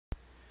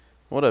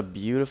What a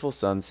beautiful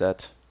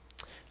sunset.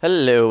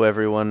 Hello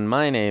everyone,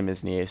 my name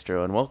is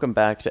Niestro, and welcome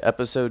back to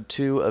episode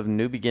 2 of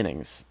New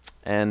Beginnings.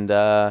 And,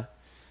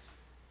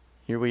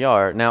 here we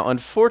are. Now,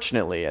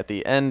 unfortunately, at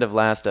the end of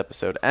last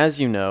episode, as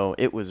you know,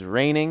 it was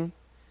raining,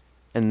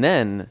 and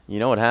then, you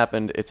know what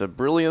happened? It's a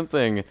brilliant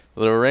thing.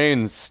 The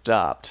rain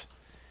stopped.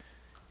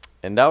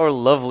 And our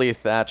lovely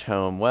thatch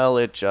home, well,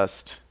 it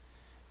just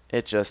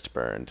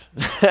burned.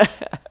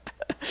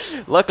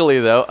 Luckily,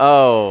 though,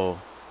 oh,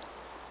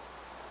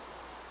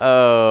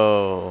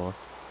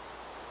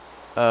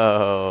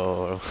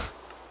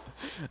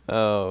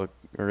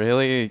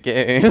 really,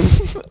 game?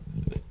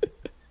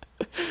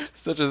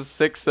 Such a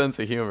sick sense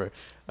of humor.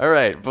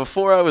 Alright,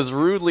 before I was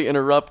rudely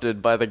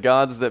interrupted by the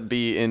gods that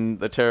be in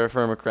the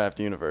TerraFirmaCraft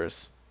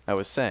universe, I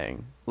was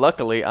saying,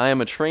 luckily, I am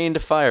a trained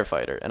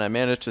firefighter, and I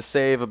managed to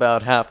save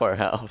about half our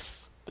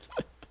house.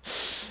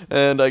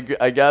 And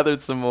I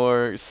gathered some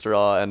more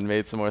straw and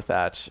made some more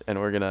thatch, and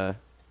we're gonna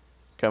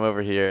come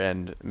over here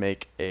and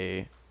make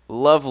a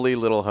lovely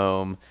little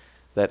home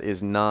that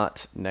is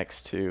not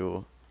next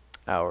to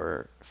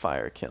our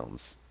fire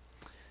kilns.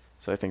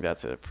 So I think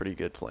that's a pretty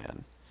good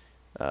plan.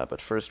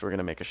 But first we're going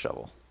to make a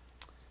shovel,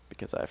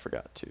 because I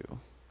forgot to.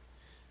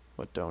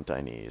 What don't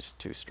I need?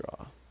 2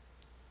 straw.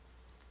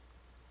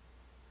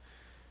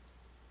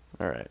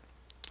 Alright.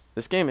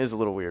 This game is a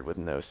little weird with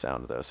no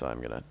sound, though, so I'm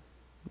going to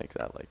make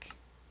that, like,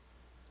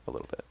 a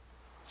little bit.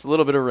 It's a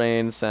little bit of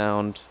rain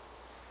sound.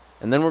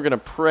 And then we're going to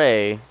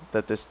pray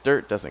that this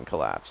dirt doesn't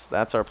collapse.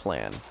 That's our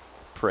plan.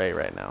 Pray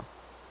right now.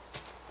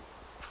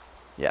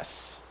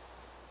 Yes.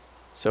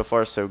 So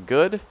far, so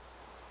good.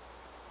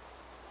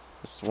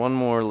 Just one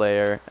more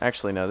layer.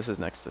 Actually, no, this is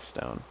next to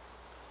stone.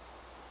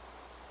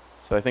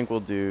 So I think we'll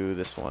do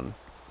this one.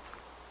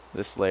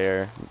 This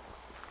layer.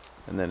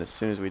 And then as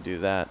soon as we do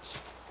that,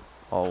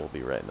 all will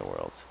be right in the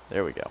world.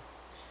 There we go.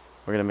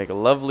 We're going to make a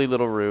lovely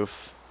little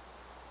roof.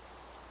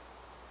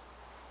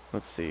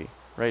 Let's see.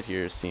 Right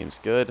here seems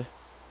good.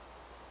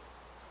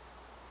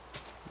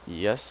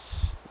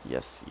 Yes,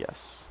 yes,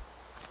 yes.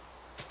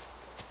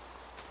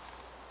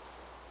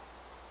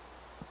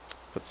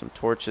 Put some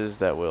torches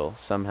that will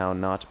somehow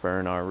not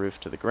burn our roof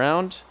to the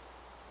ground.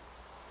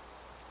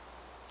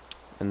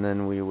 And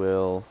then we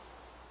will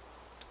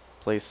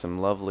place some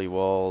lovely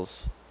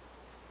walls.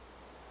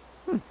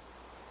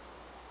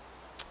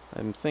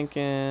 I'm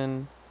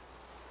thinking,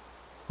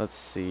 let's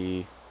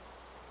see.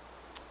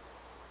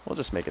 We'll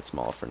just make it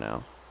small for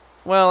now.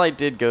 Well, I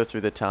did go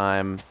through the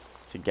time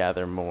to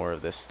gather more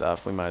of this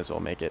stuff. We might as well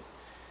make it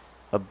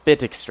a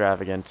bit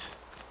extravagant.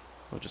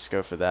 We'll just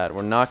go for that.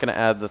 We're not going to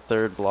add the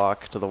 3rd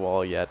block to the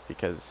wall yet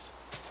because,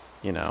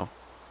 you know,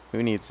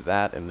 who needs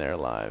that in their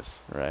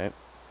lives, right?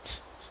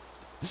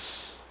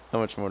 How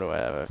much more do I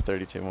have? I have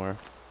 32 more.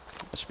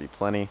 That should be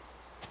plenty.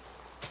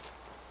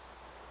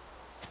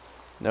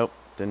 Nope,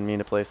 didn't mean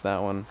to place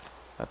that one.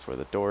 That's where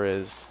the door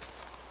is.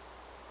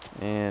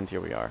 And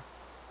here we are.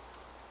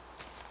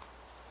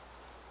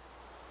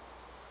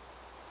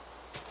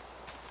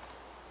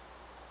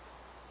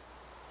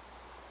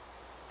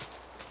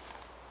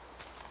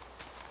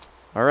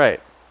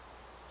 Alright.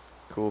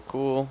 Cool,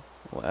 cool.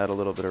 We'll add a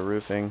little bit of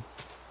roofing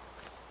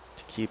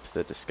to keep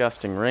the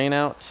disgusting rain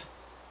out.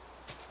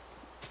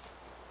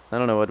 I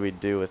don't know what we'd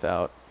do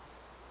without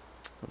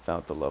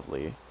the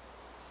lovely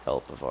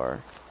help of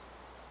our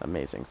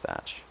amazing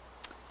thatch.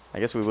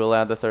 I guess we will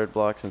add the 3rd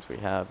block since we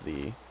have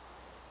the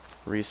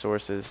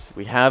resources.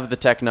 We have the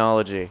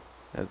technology,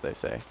 as they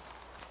say.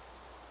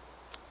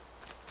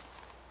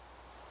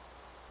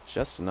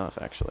 Just enough,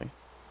 actually.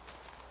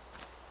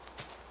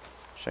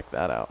 Check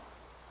that out.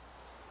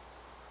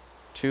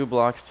 2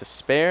 blocks to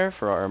spare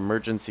for our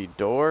emergency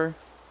door.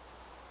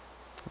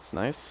 That's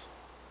nice.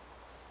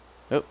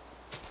 Oh,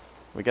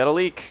 we got a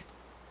leak.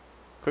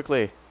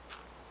 Quickly.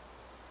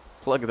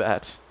 Plug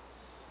that.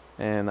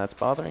 And that's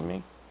bothering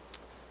me.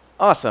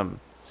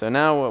 Awesome. So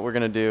now what we're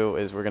going to do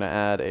is we're going to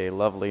add a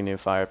lovely new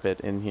fire pit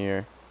in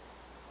here.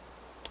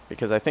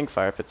 Because I think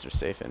fire pits are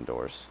safe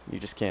indoors. You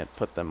just can't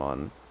put them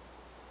on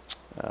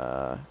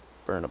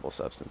burnable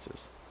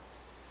substances.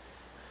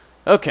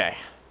 Okay.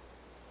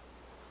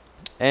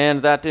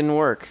 And that didn't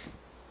work.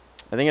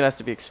 I think it has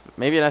to be,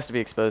 maybe it has to be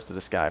exposed to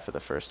the sky for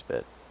the first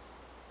bit.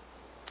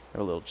 I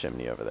have a little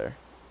chimney over there.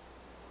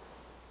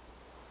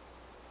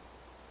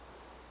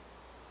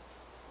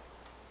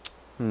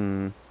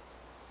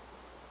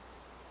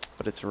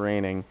 But it's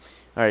raining.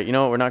 Alright, you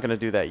know what? We're not going to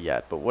do that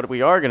yet. But what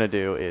we are going to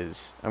do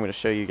is, I'm going to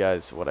show you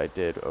guys what I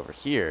did over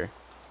here.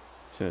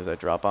 As soon as I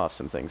drop off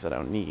some things that I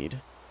don't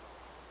need.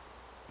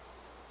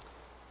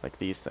 Like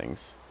these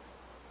things.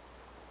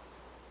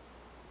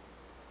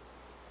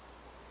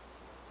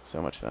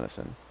 So much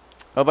venison.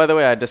 Oh, by the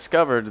way, I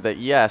discovered that,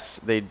 yes,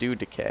 they do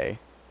decay.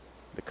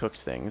 The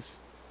cooked things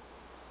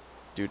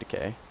do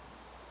decay.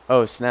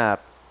 Oh,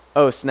 snap.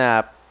 Oh,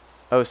 snap.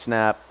 Oh,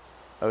 snap.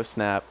 Oh,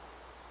 snap.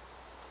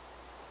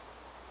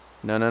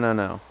 No, no, no,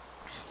 no.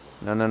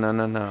 No, no, no,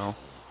 no, no.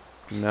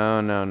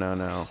 No, no, no,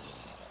 no.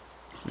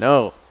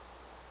 No.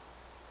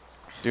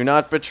 Do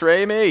not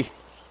betray me.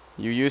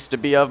 You used to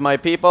be of my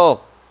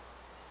people.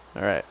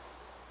 Alright.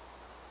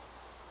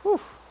 Whew.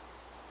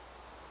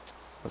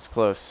 Was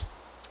close.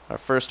 Our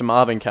first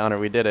mob encounter,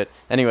 we did it.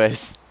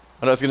 Anyways,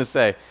 what I was gonna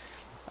say.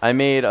 I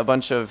made a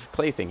bunch of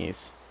clay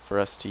thingies for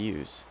us to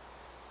use.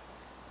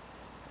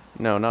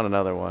 No, not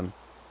another one.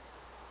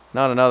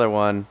 Not another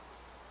one.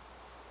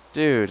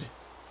 Dude.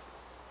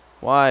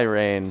 Why,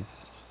 Rain?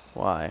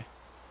 Why?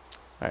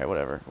 Alright,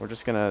 whatever. We're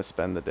just gonna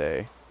spend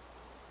the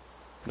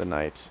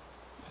night,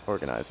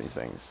 organizing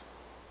things.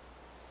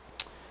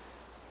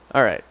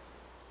 Alright.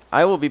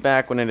 I will be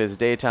back when it is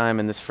daytime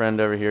and this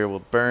friend over here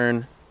will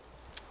burn.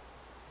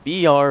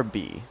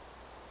 BRB.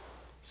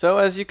 So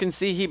as you can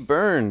see, he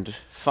burned.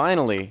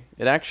 Finally.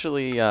 It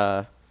actually,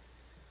 the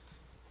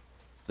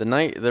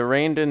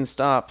rain didn't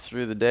stop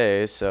through the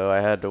day, so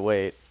I had to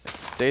wait.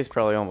 The day's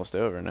probably almost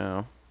over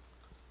now.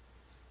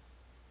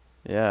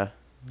 Yeah.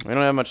 We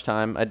don't have much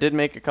time. I did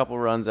make a couple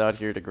runs out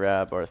here to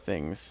grab our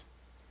things.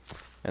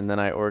 And then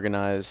I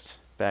organized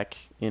back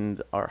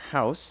in our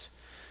house.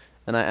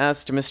 And I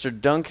asked Mr.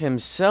 Dunk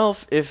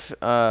himself if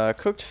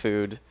cooked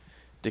food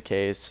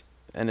decays.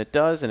 And it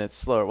does, and it's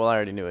slower. Well, I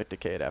already knew it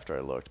decayed after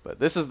I looked, but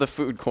this is the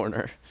food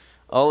corner.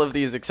 All of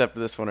these except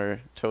this one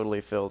are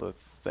totally filled with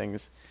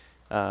things.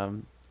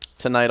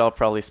 Tonight I'll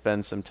probably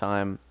spend some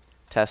time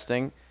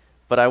testing.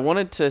 But I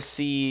wanted to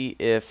see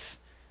if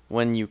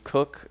when you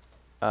cook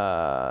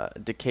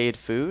decayed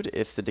food,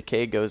 if the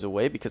decay goes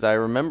away, because I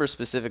remember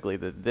specifically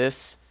that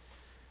this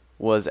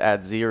was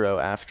at 0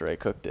 after I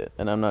cooked it.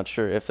 And I'm not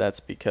sure if that's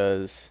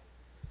because...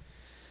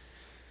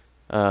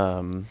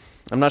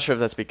 I'm not sure if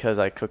that's because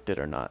I cooked it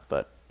or not,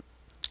 but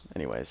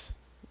anyways,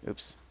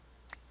 oops.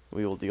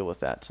 We will deal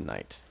with that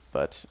tonight.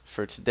 But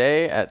for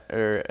today,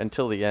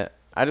 until the end,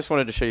 I just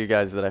wanted to show you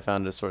guys that I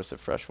found a source of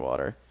fresh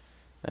water,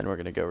 and we're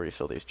going to go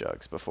refill these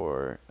jugs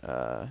before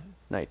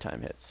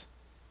nighttime hits.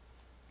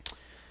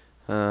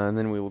 And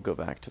then we will go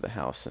back to the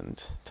house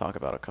and talk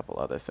about a couple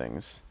other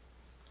things.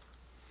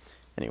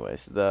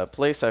 Anyways, the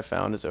place I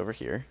found is over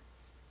here.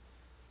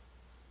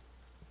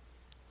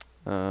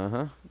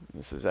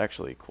 This is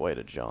actually quite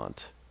a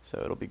jaunt, so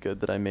it'll be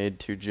good that I made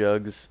 2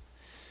 jugs.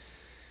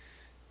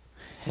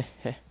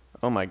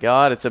 Oh my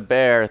god, it's a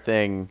bear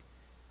thing.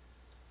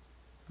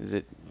 Is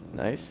it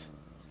nice?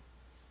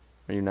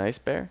 Are you nice,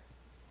 bear?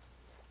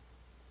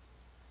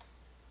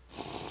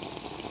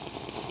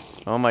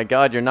 Oh my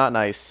god, you're not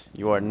nice.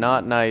 You are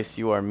not nice,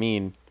 you are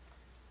mean.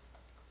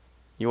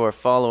 You are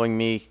following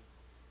me.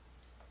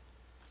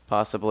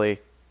 Possibly.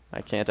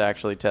 I can't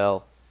actually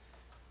tell.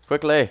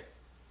 Quickly!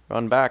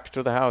 Run back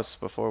to the house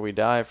before we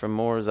die from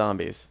more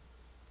zombies.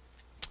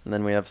 And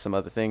then we have some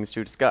other things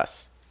to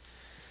discuss.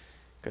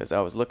 Because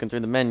I was looking through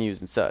the menus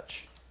and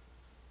such.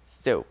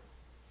 So,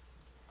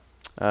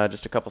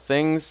 just a couple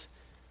things.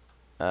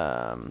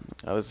 I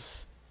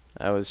was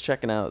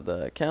checking out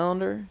the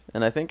calendar,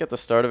 and I think at the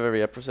start of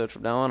every episode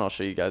from now on, I'll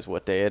show you guys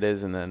what day it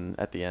is, and then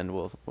at the end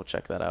we'll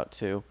check that out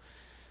too.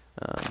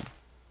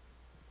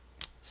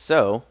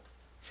 So,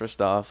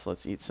 first off,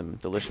 let's eat some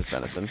delicious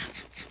venison.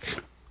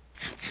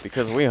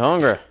 Because we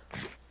hungry.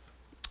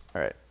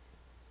 Alright.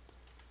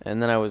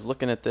 And then I was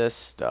looking at this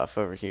stuff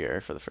over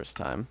here for the first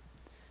time.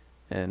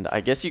 And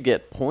I guess you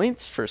get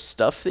points for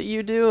stuff that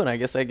you do, and I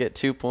guess I get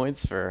 2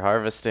 points for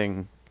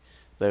harvesting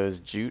those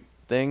jute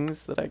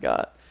things that I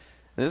got.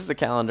 And this is the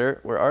calendar.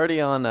 We're already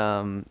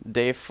on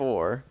day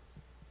 4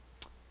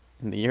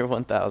 in the year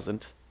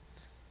 1000.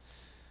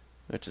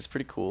 Which is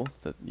pretty cool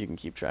that you can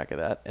keep track of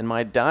that. And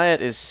my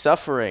diet is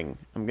suffering.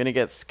 I'm going to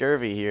get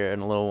scurvy here in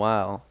a little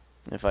while.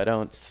 If I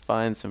don't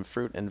find some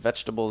fruit and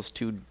vegetables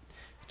to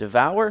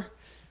devour.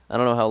 I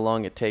don't know how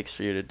long it takes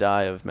for you to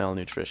die of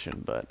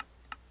malnutrition, but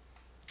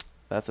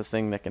that's a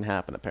thing that can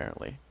happen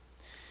apparently.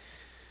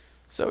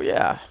 So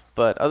yeah,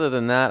 but other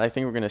than that, I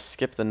think we're going to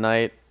skip the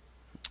night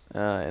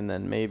and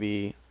then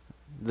maybe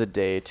the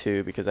day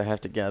too, because I have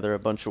to gather a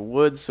bunch of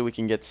wood so we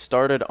can get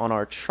started on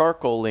our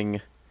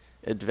charcoaling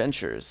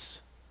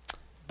adventures.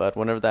 But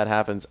whenever that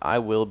happens, I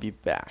will be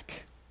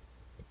back.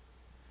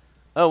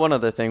 Oh, one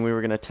other thing, we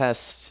were going to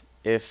test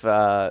if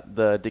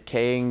the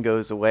decaying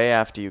goes away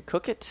after you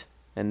cook it.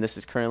 And this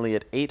is currently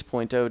at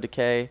 8.0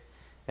 decay,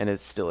 and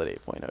it's still at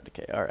 8.0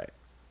 decay. Alright.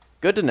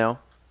 Good to know.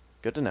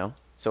 Good to know.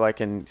 So I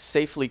can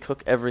safely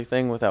cook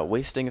everything without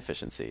wasting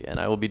efficiency,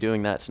 and I will be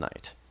doing that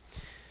tonight.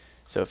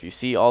 So if you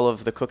see all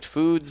of the cooked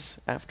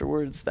foods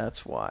afterwards,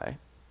 that's why.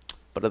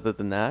 But other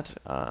than that,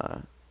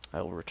 I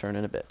will return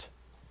in a bit.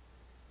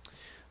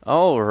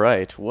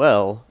 Alright,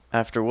 well,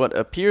 after what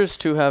appears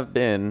to have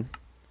been...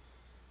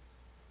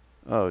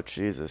 Oh,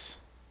 Jesus.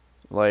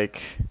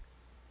 Like...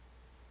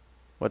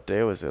 What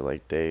day was it?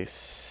 Like day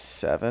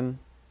 7?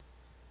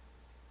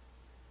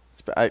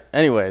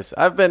 Anyways,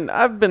 I've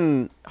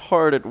been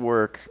hard at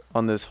work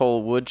on this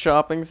whole wood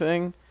chopping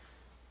thing.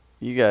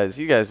 You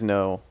guys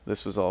know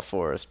this was all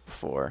forest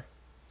before.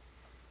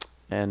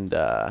 And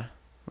let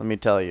me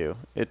tell you,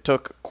 it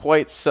took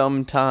quite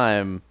some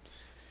time,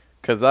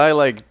 cause I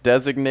like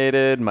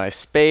designated my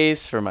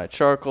space for my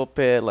charcoal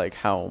pit, like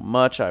how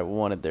much I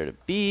wanted there to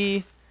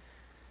be,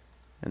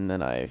 and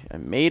then I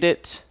made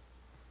it.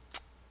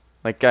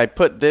 Like, I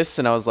put this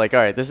and I was like, all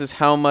right, this is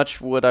how much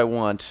wood I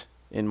want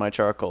in my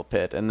charcoal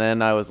pit. And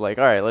then I was like,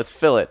 all right, let's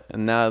fill it.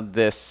 And now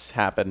this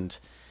happened.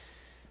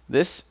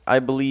 This, I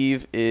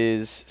believe,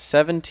 is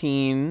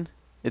 17.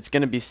 It's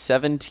going to be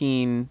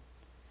 17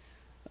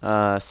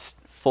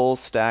 full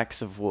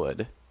stacks of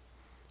wood,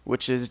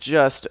 which is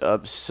just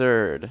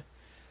absurd.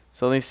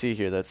 So let me see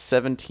here. That's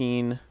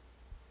 17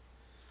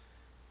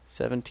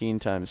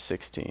 times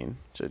 16,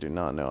 which I do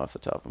not know off the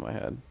top of my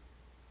head.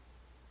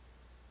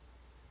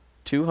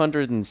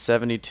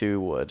 272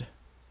 wood.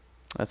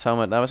 That's how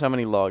much. That was how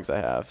many logs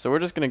I have. So we're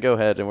just gonna go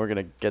ahead and we're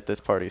gonna get this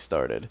party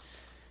started,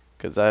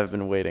 because I've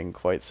been waiting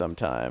quite some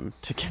time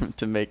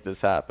to make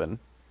this happen.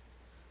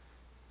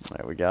 All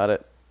right, we got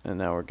it, and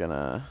now we're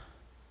gonna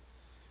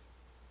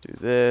do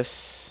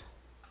this.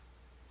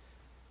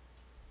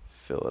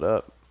 Fill it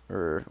up.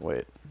 Or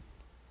wait.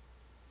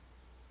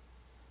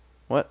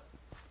 What?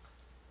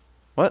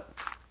 What?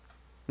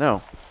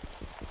 No.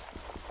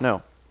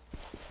 No.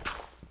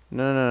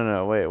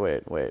 No.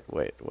 Wait.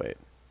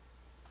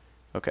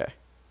 Okay.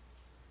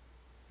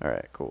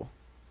 Alright, cool.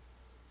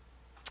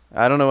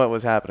 I don't know what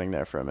was happening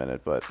there for a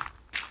minute, but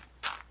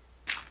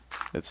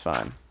it's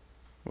fine.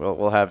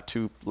 We'll have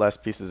 2 less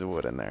pieces of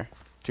wood in there.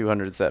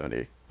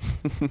 270.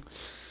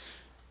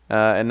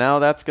 And now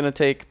that's going to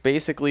take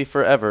basically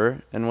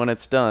forever, and when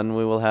it's done,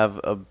 we will have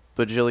a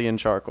bajillion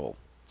charcoal.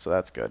 So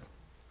that's good.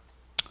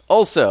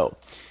 Also,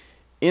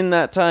 in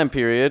that time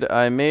period,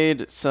 I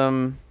made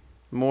some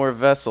more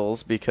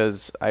vessels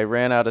because I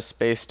ran out of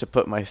space to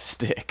put my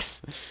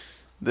sticks.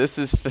 This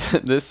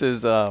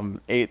is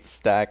 8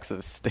 stacks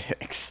of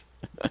sticks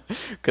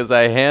because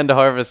I hand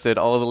harvested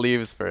all the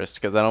leaves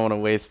first because I don't want to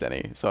waste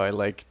any. So I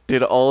like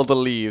did all the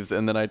leaves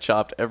and then I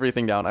chopped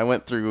everything down. I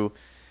went through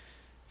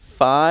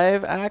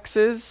 5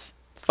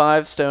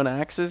 stone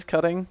axes,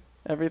 cutting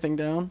everything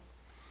down.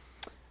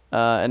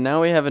 And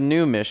now we have a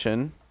new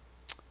mission.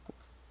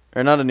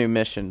 Or not a new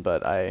mission,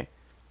 but I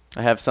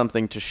have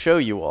something to show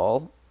you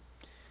all.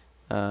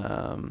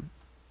 Because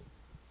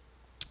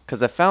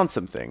I found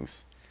some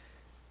things.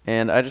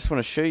 And I just want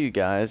to show you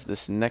guys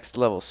this next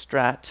level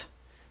strat.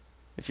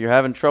 If you're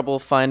having trouble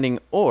finding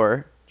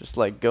ore, just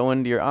like go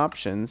into your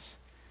options.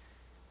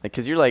 Like,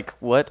 cause you're like,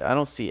 what? I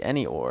don't see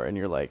any ore. And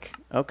you're like,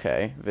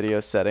 okay, video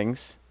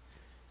settings,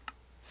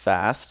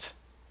 fast.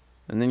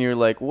 And then you're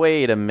like,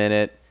 wait a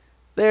minute,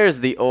 there's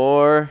the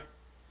ore.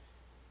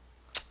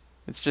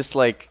 It's just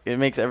like, it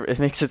makes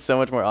it so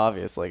much more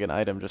obvious, like an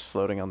item just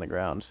floating on the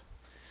ground.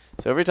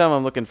 So every time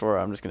I'm looking for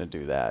it, I'm just gonna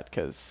do that,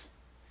 cause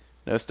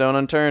no stone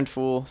unturned,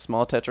 fool.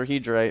 Small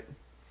tetrahedrite.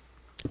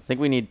 I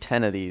think we need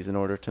 10 of these in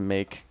order to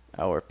make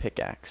our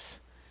pickaxe.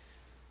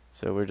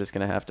 So we're just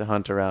going to have to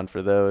hunt around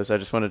for those. I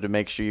just wanted to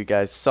make sure you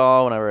guys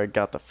saw whenever I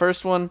got the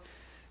first one.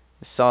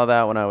 I saw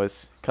that when I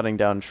was cutting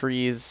down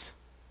trees.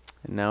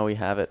 And now we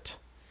have it.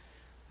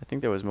 I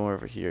think there was more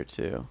over here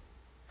too.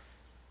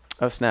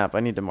 Oh snap, I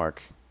need to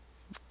mark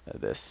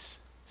this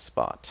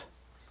spot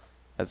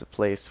as a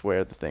place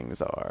where the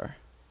things are.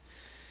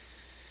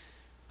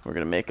 We're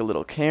going to make a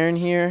little cairn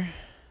here.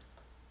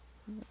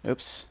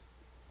 Oops.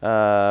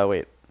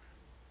 Wait.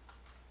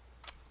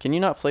 Can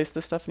you not place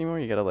this stuff anymore?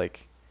 You got to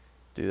like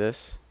do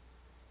this.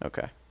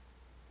 Okay.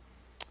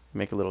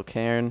 Make a little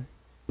cairn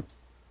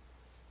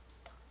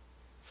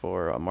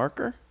for a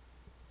marker.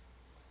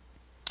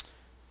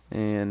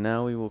 And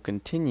now we will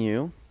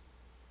continue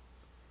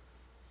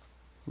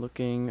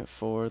looking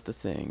for the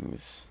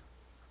things.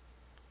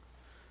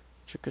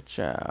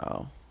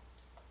 Chicka-chow.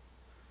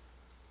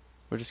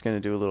 We're just going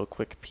to do a little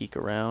quick peek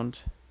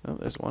around. Oh,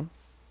 there's one.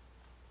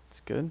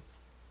 That's good.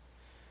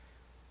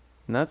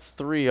 And that's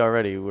 3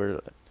 already. We're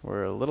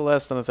a little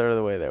less than a third of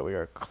the way there. We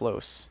are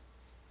close.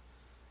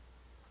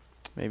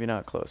 Maybe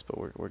not close, but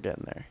we're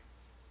getting there.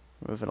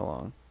 Moving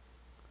along.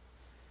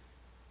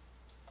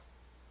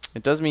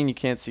 It does mean you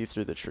can't see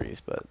through the trees,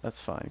 but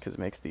that's fine because it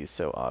makes these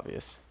so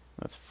obvious.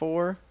 That's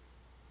 4.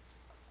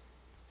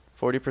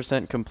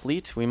 40%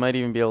 complete. We might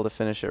even be able to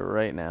finish it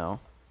right now.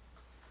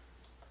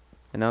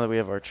 And now that we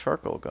have our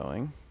charcoal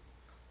going,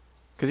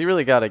 because you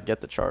really got to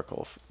get the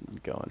charcoal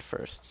going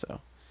first,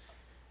 so.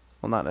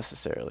 Well, not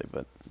necessarily,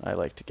 but I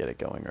like to get it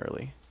going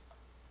early.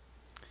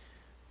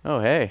 Oh,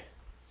 hey.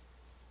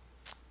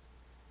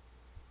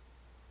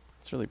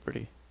 It's really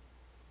pretty.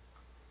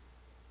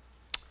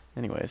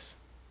 Anyways,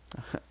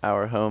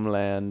 our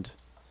homeland.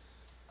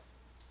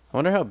 I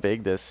wonder how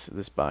big this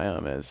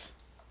biome is.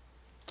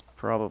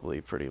 Probably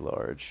pretty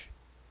large.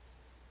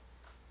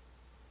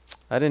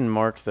 I didn't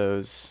mark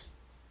those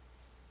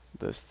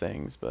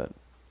things, but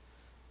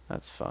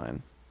that's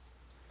fine.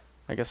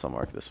 I guess I'll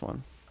mark this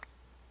one.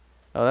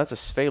 Oh, that's a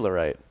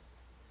sphalerite.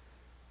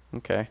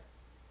 Okay.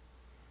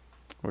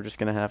 We're just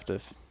going to have to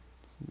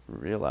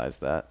realize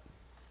that.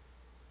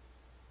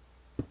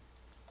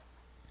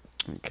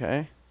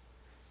 Okay.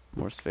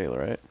 More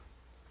sphalerite.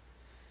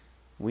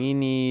 We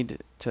need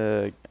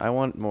to... I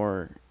want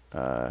more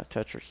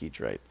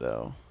tetrahedrite,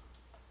 though.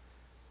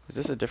 Is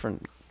this a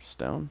different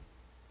stone?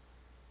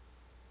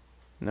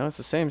 No, it's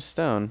the same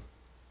stone.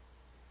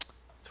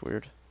 It's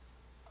weird.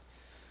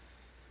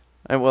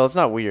 Well, it's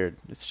not weird.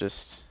 It's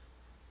just,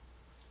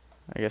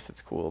 I guess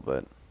it's cool,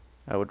 but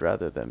I would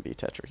rather them be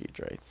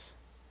tetrahedrites.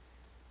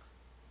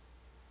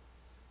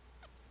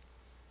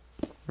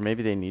 Or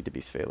maybe they need to be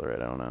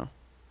sphalerite, I don't know.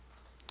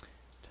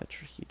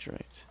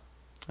 Tetrahedrite.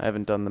 I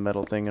haven't done the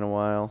metal thing in a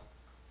while.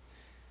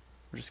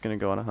 We're just gonna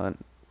go on a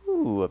hunt.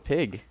 Ooh, a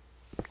pig.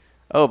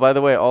 Oh, by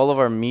the way, all of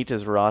our meat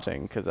is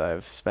rotting because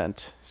I've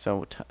spent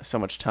so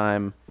much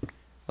time.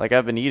 Like,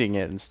 I've been eating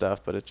it and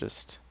stuff, but it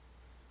just...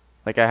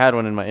 Like, I had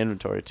one in my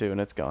inventory, too,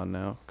 and it's gone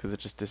now because it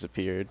just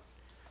disappeared.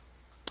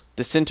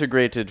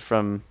 Disintegrated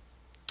from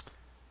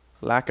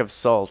lack of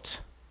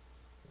salt.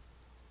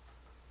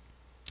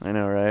 I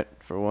know, right?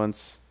 For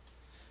once,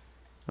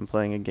 I'm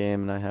playing a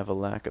game and I have a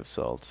lack of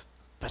salt.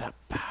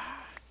 Ba-da-ba.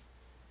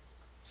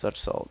 Such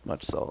salt,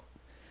 much salt.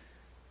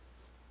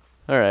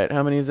 Alright,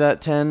 how many is that?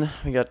 10?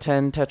 We got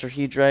 10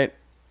 tetrahedrite.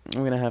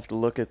 I'm gonna have to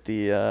look at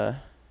the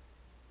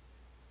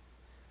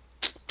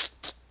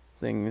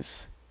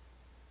things.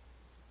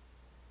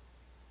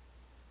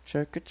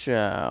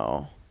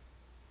 Chugga-chow.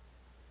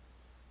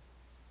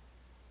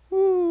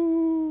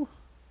 Woo!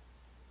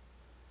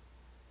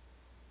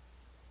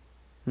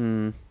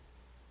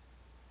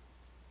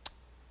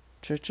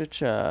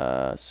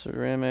 Cha-cha-cha.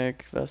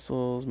 Ceramic,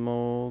 vessels,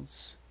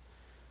 molds,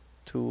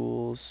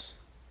 tools.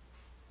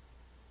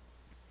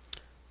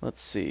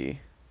 Let's see.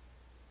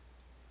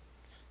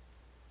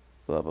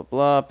 Blah, blah,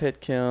 blah.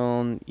 Pit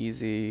kiln.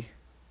 Easy.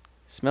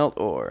 Smelt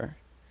ore.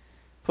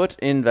 Put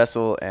in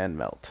vessel and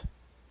melt.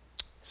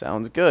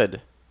 Sounds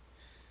good.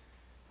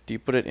 Do you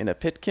put it in a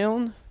pit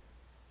kiln?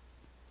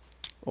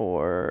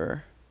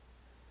 Or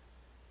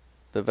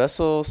the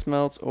vessel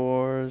smelts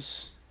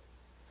ores.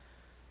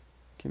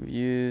 Can be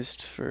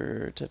used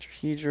for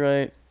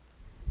tetrahedrite.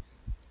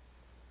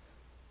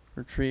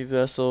 Retrieve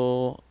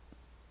vessel.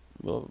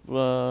 Blah, blah,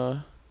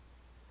 blah.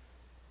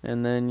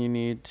 And then you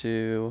need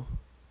to...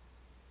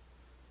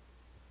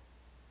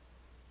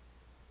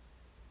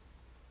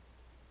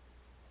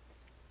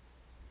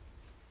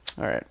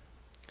 Alright.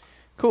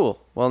 Cool.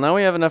 Well, now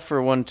we have enough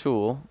for one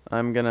tool.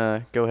 I'm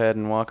gonna go ahead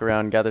and walk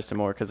around and gather some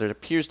more, because there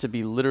appears to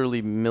be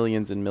literally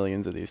millions and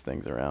millions of these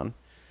things around.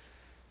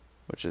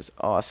 Which is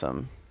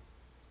awesome.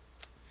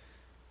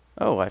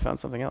 Oh, I found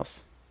something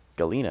else.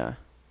 Galena.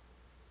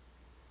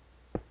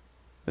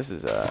 This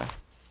is a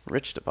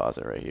rich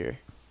deposit right here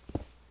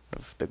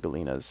of the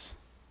Galenas.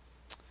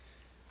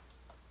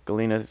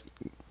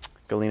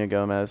 Galena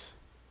Gomez.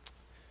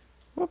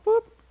 Whoop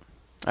whoop.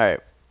 Alright.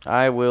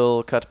 I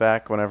will cut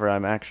back whenever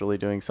I'm actually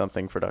doing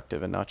something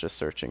productive and not just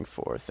searching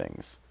for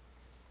things.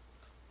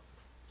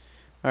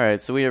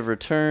 Alright, so we have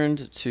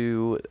returned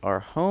to our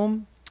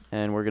home,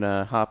 and we're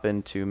gonna hop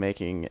into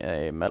making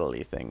a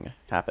metal-y thing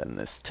happen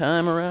this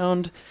time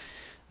around.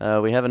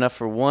 We have enough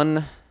for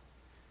one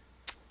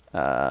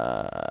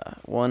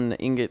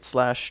ingot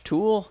slash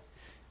tool,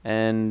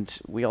 and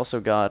we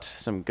also got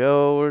some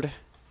gold,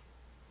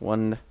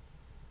 1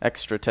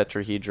 extra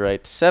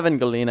tetrahedrite, 7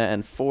 galena,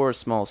 and 4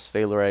 small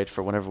sphalerite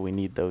for whenever we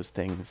need those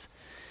things.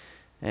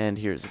 And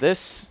here's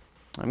this.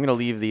 I'm going to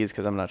leave these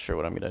because I'm not sure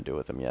what I'm going to do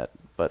with them yet.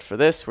 But for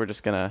this, we're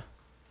just going to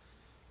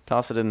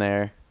toss it in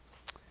there.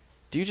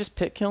 Do you just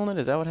pit kiln it?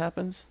 Is that what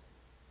happens?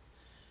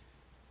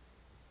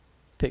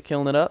 Pit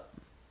kiln it up.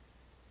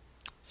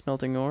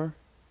 Smelting ore.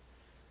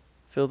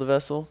 Fill the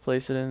vessel.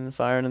 Place it in,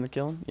 fire it in the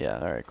kiln. Yeah,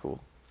 alright,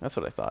 cool. That's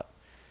what I thought.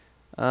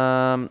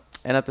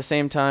 And at the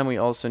same time, we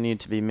also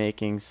need to be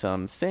making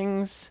some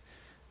things.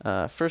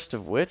 First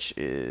of which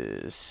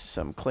is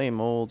some clay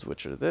molds,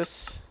 which are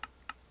this.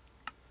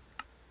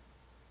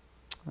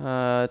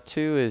 2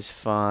 is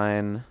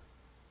fine.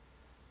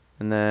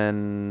 And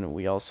then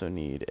we also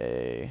need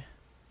a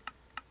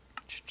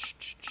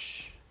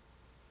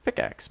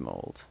pickaxe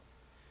mold.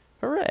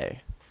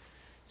 Hooray!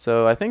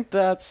 So I think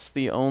that's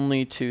the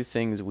only 2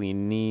 things we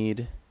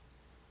need.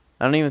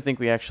 I don't even think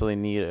we actually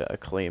need a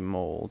clay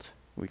mold.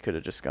 We could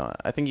have just gone...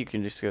 I think you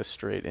can just go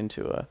straight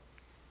into a...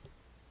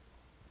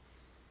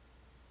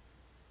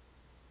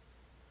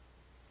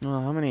 Oh,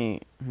 how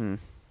many...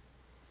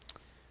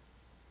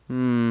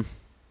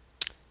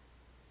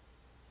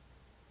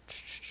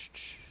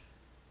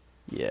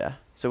 Yeah.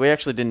 So we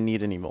actually didn't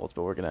need any molds,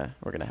 but we're gonna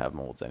have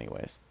molds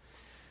anyways.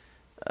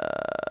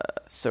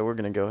 So we're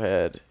gonna go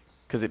ahead,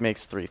 because it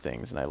makes 3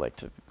 things, and I like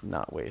to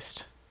not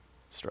waste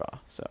straw.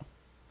 So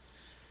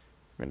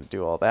we're gonna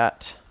do all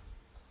that.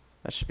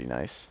 That should be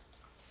nice.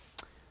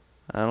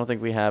 I don't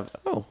think we have...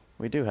 Oh,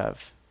 we do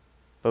have.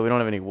 But we don't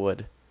have any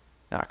wood.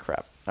 Ah,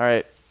 crap.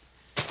 Alright.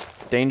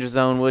 Danger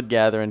zone wood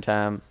gathering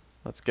time.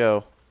 Let's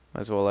go.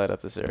 Might as well light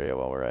up this area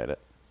while we're at it.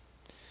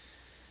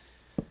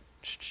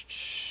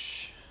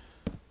 It's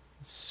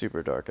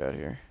super dark out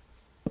here.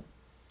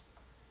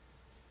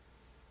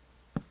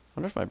 I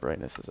wonder if my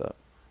brightness is up.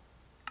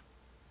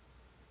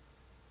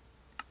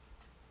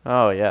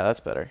 Oh, yeah,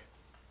 that's better.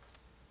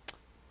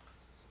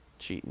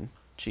 Cheating.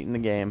 Cheating the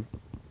game.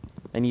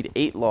 I need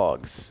 8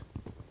 logs.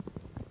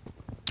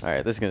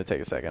 Alright, this is going to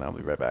take a second. I'll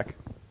be right back.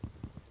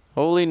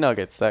 Holy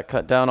nuggets, that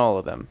cut down all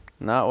of them.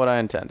 Not what I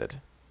intended.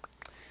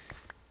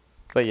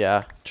 But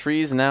yeah,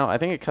 trees now, I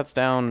think it cuts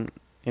down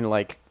in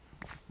like,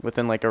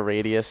 within like a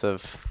radius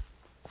of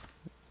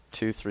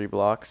 2-3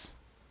 blocks.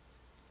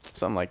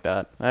 Something like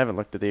that. I haven't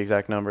looked at the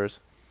exact numbers.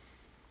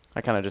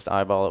 I kind of just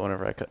eyeball it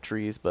whenever I cut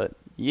trees, but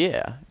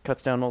yeah, it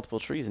cuts down multiple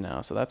trees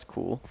now, so that's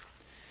cool.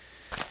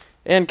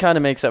 And kind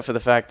of makes up for the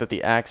fact that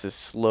the axe is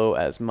slow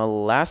as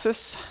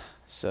molasses.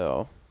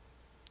 So,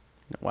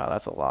 wow,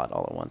 that's a lot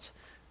all at once.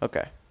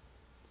 Okay.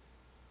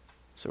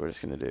 So we're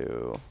just going to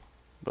do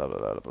blah, blah,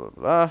 blah, blah,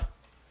 blah.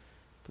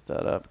 Put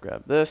that up,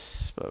 grab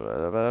this. Blah, blah,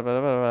 blah, blah,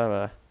 blah, blah,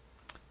 blah.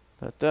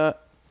 Da, da.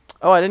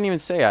 Oh, I didn't even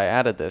say I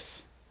added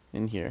this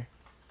in here.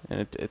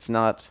 And it's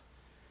not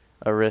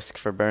a risk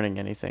for burning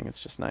anything. It's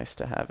just nice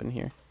to have in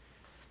here.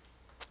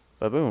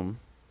 Ba-boom.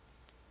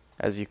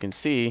 As you can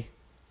see...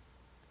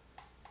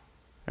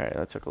 Alright,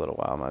 that took a little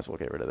while. Might as well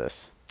get rid of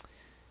this.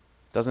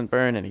 Doesn't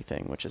burn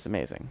anything, which is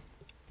amazing.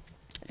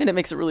 And it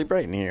makes it really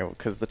bright in here,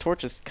 because the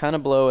torches kind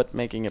of blow at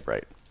making it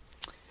bright.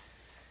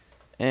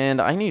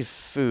 And I need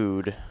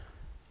food.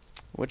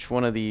 Which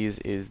one of these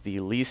is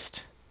the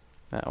least?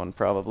 That one,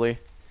 probably.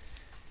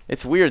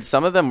 It's weird.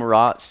 Some of them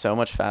rot so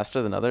much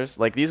faster than others.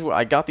 Like, these,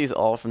 I got these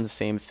all from the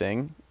same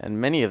thing,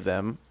 and many of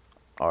them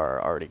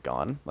are already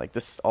gone. Like,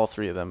 this, all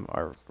 3 of them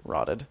are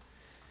rotted.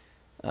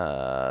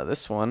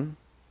 This one...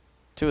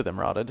 2 of them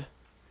rotted,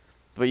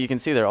 but you can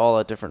see they're all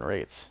at different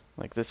rates.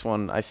 Like this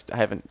one, I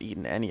haven't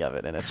eaten any of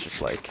it, and it's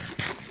just like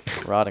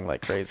rotting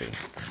like crazy.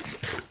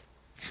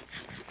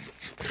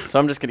 So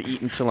I'm just gonna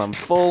eat until I'm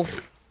full.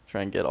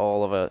 Try and get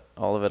all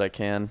of it I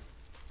can.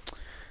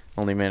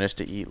 Only managed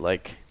to eat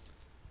like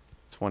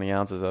 20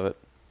 ounces of it,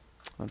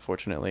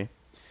 unfortunately.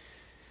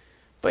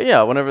 But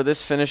yeah, whenever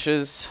this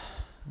finishes,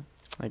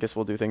 I guess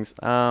we'll do things.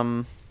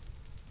 I'm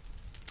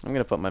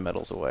gonna put my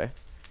metals away.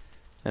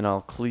 And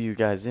I'll clue you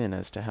guys in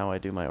as to how I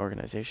do my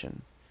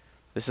organization.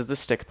 This is the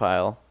stick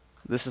pile.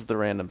 This is the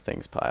random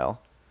things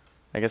pile.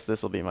 I guess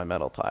this will be my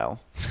metal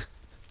pile.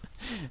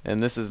 And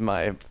this is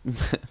my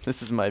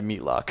this is my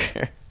meat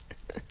locker.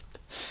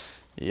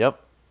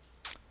 Yep.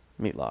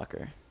 Meat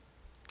locker.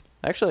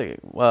 Actually,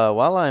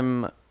 while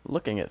I'm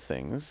looking at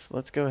things,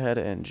 let's go ahead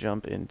and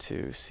jump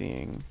into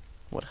seeing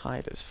what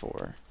hide is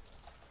for.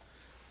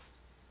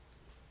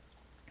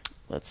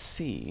 Let's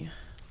see.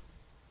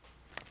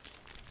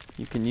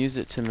 You can use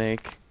it to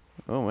make...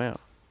 Oh, wow. Is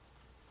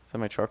that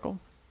my charcoal?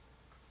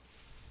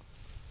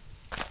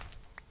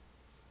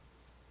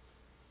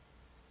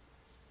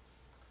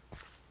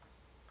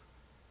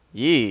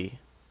 Yee!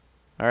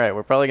 Alright,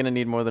 we're probably going to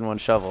need more than one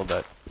shovel,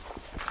 but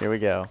here we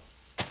go.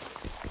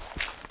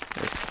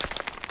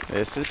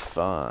 This is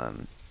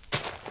fun.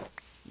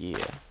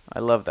 Yeah. I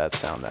love that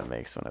sound that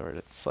makes whenever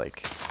it's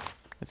like...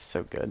 It's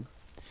so good.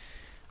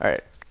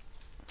 Alright.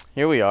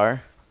 Here we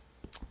are.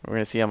 We're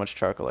going to see how much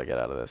charcoal I get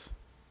out of this.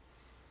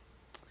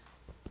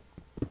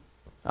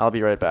 I'll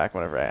be right back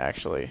whenever I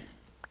actually...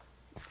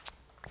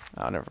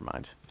 Oh, never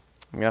mind.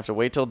 I'm going to have to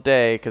wait till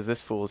day because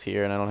this fool's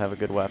here and I don't have a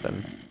good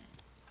weapon.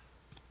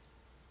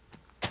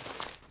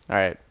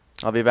 Alright.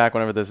 I'll be back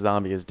whenever this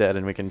zombie is dead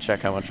and we can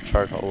check how much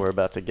charcoal we're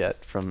about to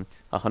get from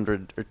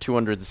 100 or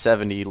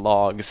 270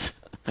 logs.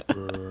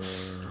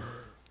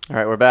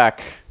 Alright, we're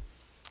back.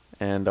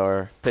 And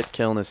our pit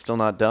kiln is still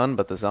not done,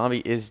 but the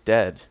zombie is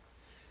dead.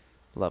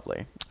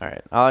 Lovely.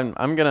 Alright. I'm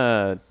going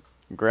to...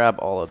 grab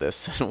all of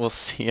this and we'll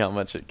see how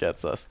much it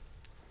gets us.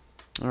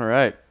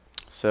 Alright,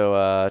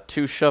 so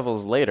 2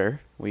 shovels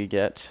later we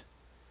get,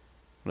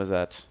 what is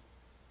that,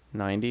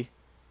 90?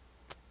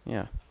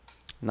 Yeah,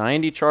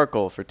 90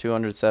 charcoal for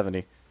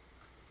 270.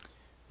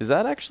 Is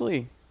that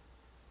actually,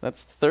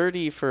 that's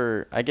 30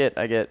 for, I get,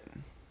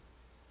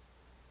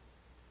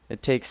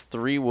 it takes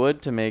 3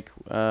 wood to make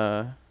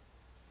 1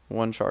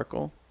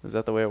 charcoal. Is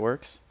that the way it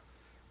works?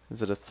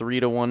 Is it a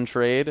 3-to-1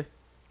 trade?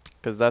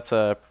 Because that's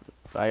a,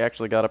 I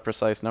actually got a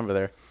precise number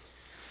there.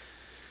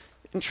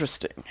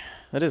 Interesting.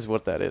 That is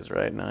what that is,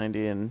 right?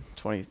 90 and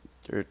 20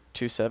 or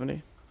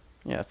 270.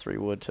 Yeah, 3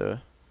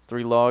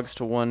 logs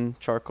to 1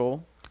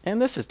 charcoal.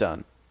 And this is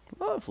done.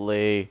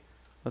 Lovely.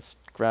 Let's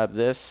grab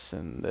this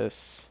and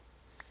this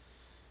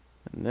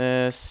and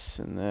this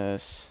and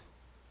this.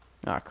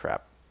 Ah,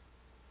 crap.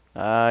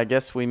 I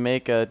guess we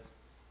make a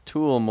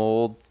tool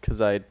mold because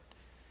I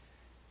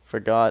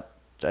forgot.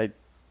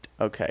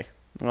 Okay.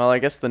 Well, I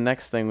guess the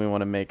next thing we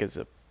want to make is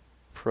a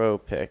pro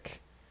pick,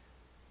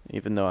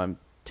 even though I'm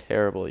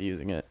terrible at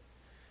using it.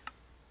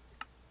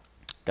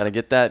 Gotta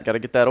get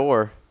that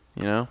ore,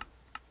 you know?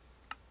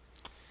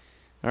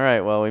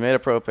 Alright, well, we made a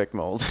pro pick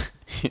mold.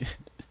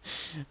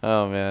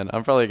 Oh, man.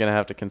 I'm probably gonna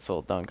have to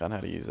consult Dunk on how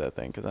to use that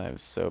thing, because I am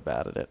so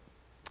bad at it.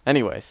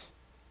 Anyways,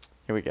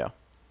 here we go.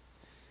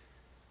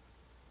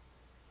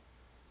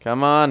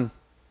 Come on.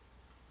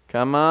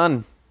 Come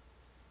on.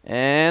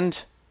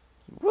 And...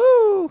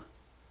 woo!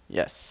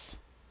 Yes.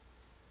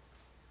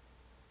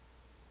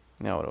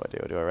 Now what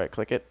do? Do I right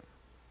click it?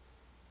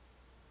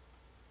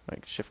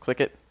 Like shift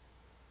click it?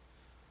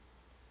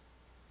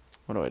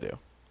 What do I do?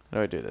 How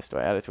do I do this? Do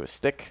I add it to a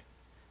stick?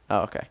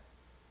 Oh, okay.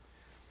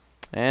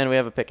 And we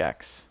have a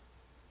pickaxe.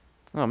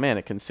 Oh man,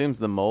 it consumes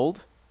the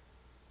mold?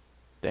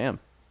 Damn.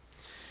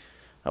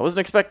 I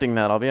wasn't expecting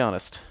that, I'll be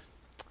honest.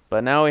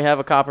 But now we have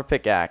a copper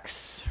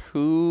pickaxe.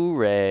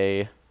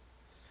 Hooray.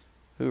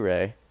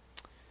 Hooray.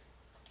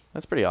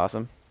 That's pretty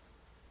awesome.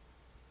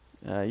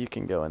 You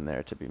can go in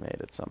there to be made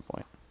at some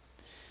point.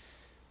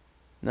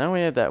 Now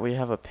we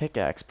have a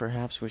pickaxe,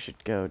 perhaps we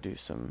should go do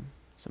some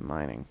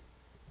mining.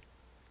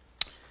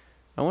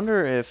 I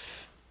wonder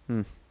if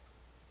the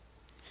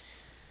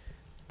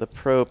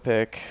pro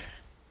pick.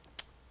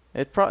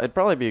 It'd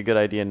probably be a good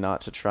idea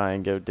not to try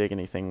and go dig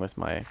anything with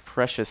my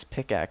precious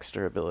pickaxe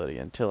durability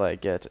until I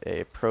get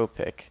a pro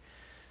pick.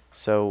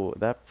 So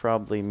that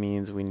probably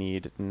means we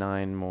need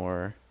 9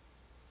 more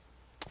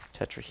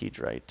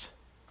tetrahedrite.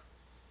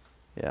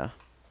 Yeah.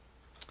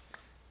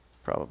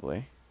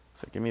 Probably.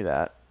 So give me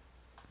that.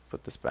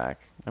 Put this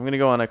back. I'm going to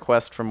go on a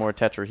quest for more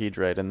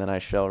tetrahedrite and then I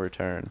shall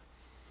return.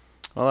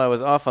 Well, I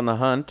was off on the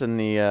hunt and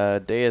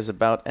the day is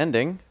about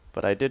ending,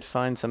 but I did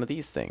find some of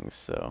these things,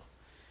 so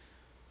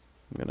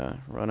I'm going to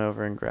run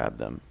over and grab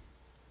them.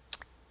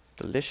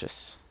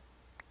 Delicious.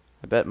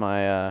 I bet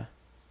my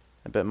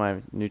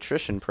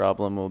nutrition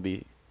problem will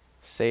be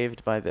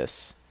saved by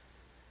this.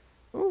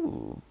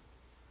 Ooh.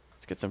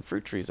 Let's get some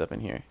fruit trees up in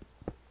here.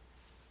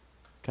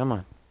 Come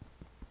on.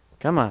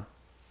 Come on.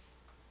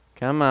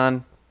 Come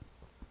on.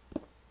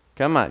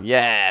 Come on.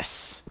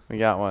 Yes! We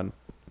got one.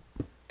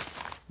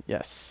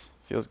 Yes.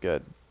 Feels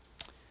good.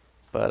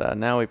 But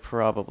now we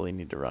probably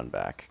need to run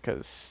back,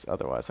 because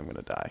otherwise I'm going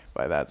to die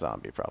by that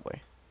zombie,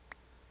 probably.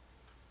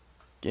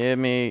 Give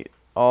me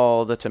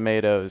all the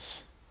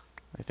tomatoes.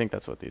 I think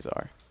that's what these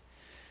are.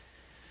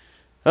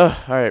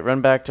 Oh, alright, run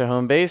back to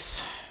home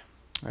base.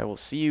 I will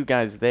see you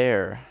guys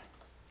there.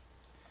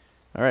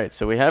 Alright,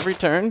 so we have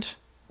returned.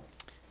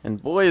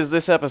 And boy, is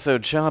this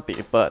episode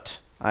choppy, but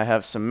I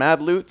have some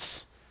mad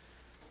loots.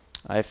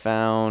 I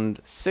found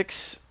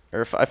 5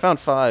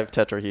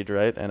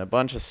 tetrahedrite and a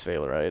bunch of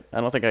sphalerite. I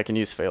don't think I can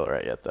use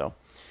sphalerite yet, though.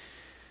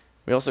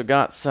 We also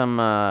got some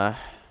red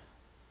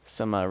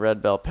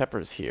bell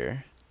peppers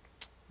here,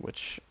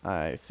 which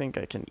I think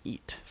I can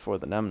eat for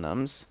the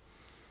num-nums.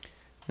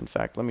 In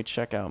fact, let me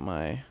check out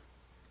my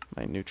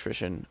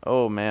nutrition.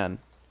 Oh, man.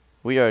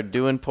 We are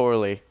doing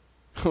poorly.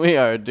 We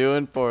are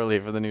doing poorly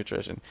for the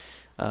nutrition.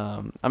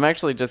 I'm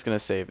actually just going to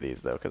save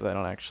these, though, because I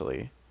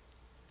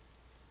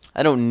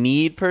don't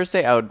need, per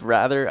se. I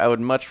would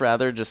much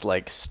rather just,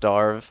 like,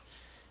 starve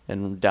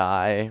and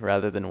die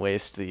rather than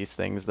waste these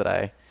things that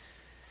I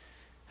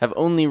have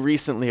only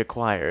recently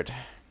acquired.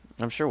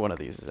 I'm sure one of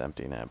these is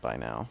empty now by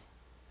now.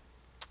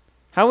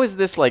 How is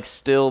this, like,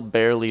 still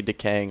barely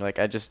decaying? Like,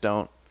 I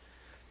don't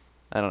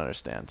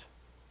understand.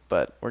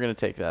 But we're going to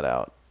take that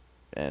out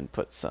and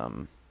put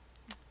some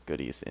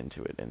goodies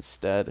into it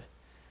instead.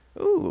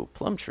 Ooh,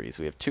 plum trees.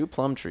 We have 2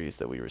 plum trees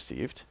that we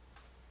received.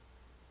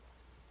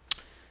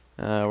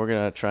 We're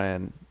going to try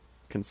and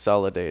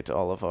consolidate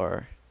all of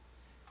our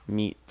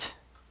meat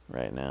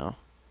right now.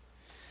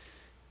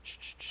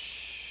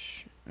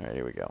 Alright,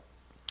 here we go.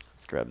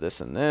 Let's grab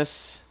this and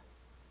this.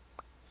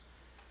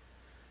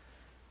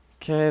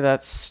 Okay,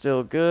 that's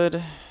still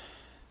good.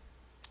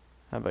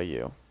 How about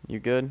you? You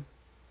good?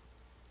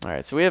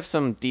 Alright, so we have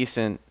some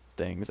decent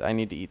things. I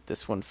need to eat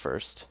this one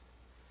first.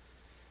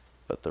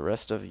 But the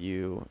rest of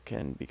you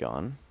can be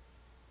gone.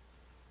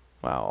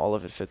 Wow, all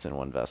of it fits in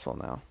one vessel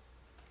now.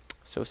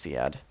 So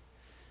sad.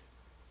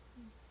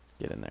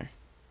 Get in there.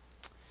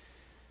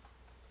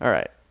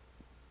 Alright.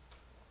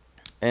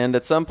 And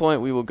at some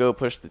point we will go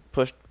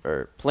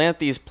plant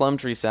these plum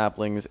tree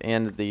saplings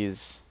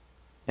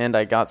and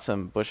I got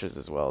some bushes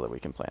as well that we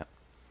can plant.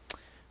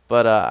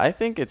 But I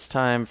think it's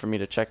time for me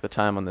to check the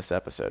time on this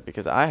episode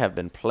because I have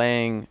been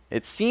playing,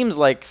 it seems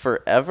like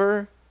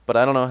forever, but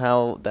I don't know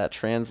how that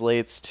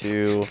translates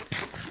to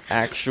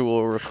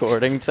actual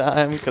recording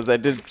time because I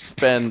did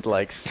spend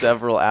like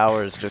several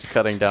hours just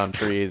cutting down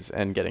trees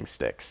and getting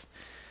sticks.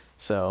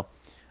 So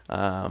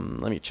let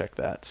me check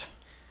that.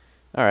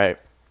 All right,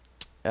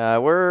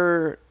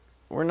 we're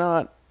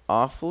not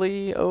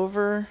awfully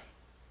over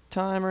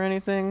time or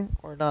anything.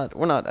 We're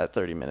not at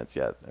 30 minutes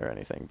yet or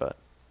anything, but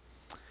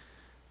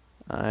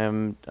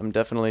I'm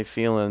definitely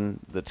feeling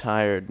the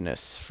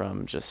tiredness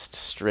from just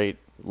straight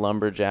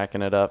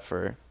lumberjacking it up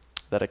for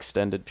that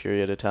extended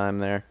period of time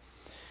there.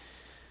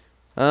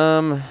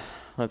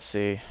 Let's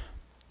see.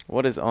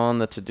 What is on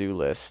the to-do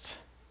list?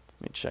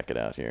 Let me check it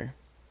out here.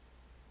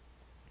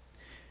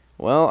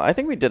 Well, I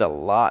think we did a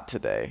lot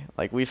today.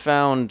 Like we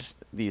found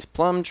these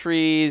plum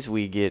trees,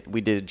 we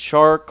did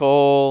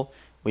charcoal,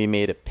 we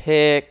made a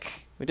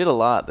pick. We did a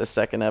lot this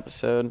second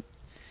episode.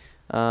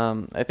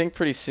 I think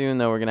pretty soon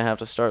though we're going to have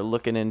to start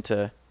looking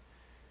into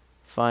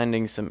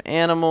finding some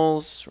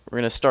animals. We're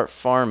going to start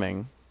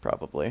farming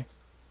probably.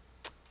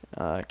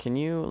 Let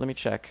me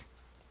check.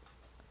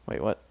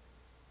 Wait, what?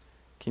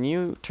 Can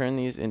you turn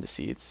these into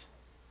seeds?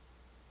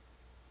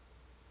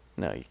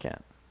 No, you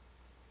can't.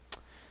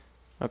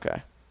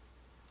 Okay.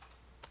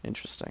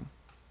 Interesting.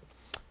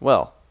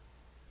 Well,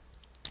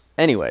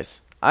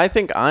 anyways, I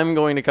think I'm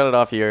going to cut it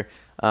off here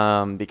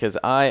because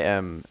I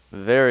am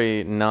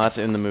very not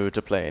in the mood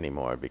to play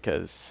anymore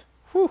because,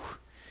 whew,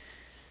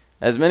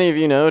 As many of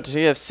you know,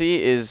 TFC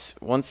is,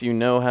 once you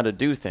know how to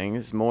do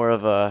things, more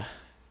of a...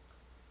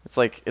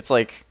 It's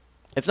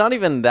not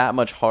even that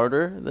much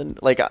harder than...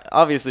 Like,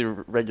 obviously,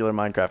 regular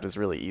Minecraft is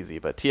really easy,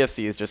 but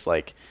TFC is just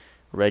like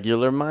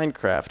regular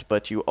Minecraft,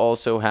 but you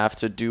also have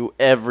to do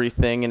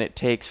everything, and it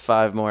takes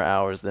 5 more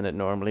hours than it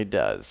normally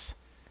does.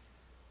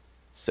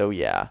 So,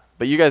 yeah.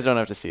 But you guys don't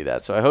have to see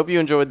that. So I hope you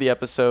enjoyed the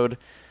episode.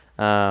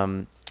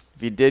 If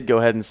you did, go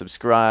ahead and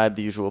subscribe,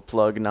 the usual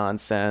plug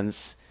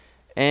nonsense.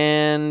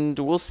 And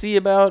we'll see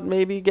about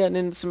maybe getting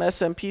into some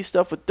SMP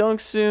stuff with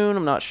Dunk soon.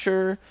 I'm not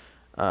sure.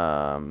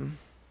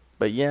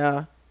 But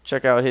yeah,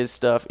 check out his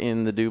stuff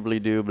in the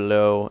doobly-doo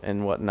below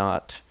and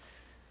whatnot.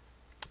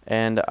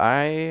 And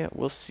I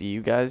will see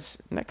you guys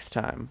next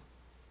time.